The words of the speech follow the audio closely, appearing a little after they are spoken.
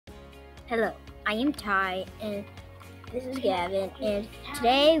Hello, I am Ty, and this is Gavin, and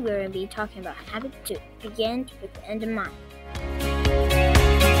today we're going to be talking about habit 2, begin with the end in mind.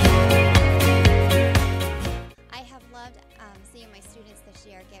 I have loved seeing my students this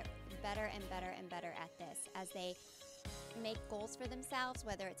year get better and better and better at this as they make goals for themselves,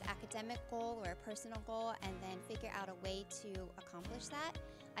 whether it's academic goal or a personal goal, and then figure out a way to accomplish that.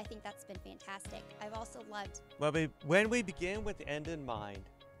 I think that's been fantastic. I've also loved... Well, when we begin with the end in mind,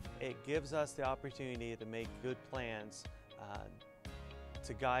 it gives us the opportunity to make good plans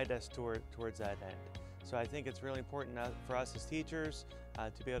to guide us towards that end. So I think it's really important for us as teachers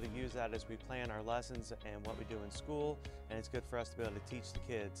to be able to use that as we plan our lessons and what we do in school, and it's good for us to be able to teach the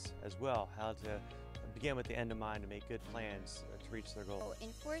kids as well how to begin with the end in mind to make good plans to reach their goal. In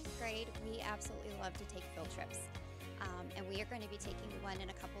 4th grade, we absolutely love to take field trips. And we are going to be taking one in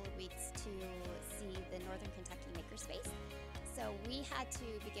a couple of weeks to see the Northern Kentucky Makerspace. So we had to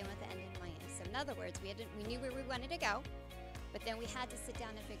begin with the end in mind. So in other words, we knew where we wanted to go, but then we had to sit down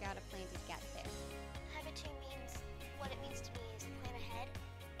and figure out a plan to get there. Habit 2 means, what it means to me is plan ahead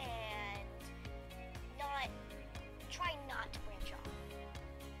and try not to branch off.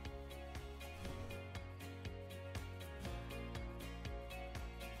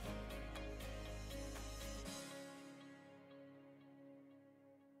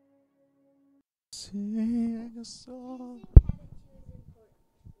 Sing a song.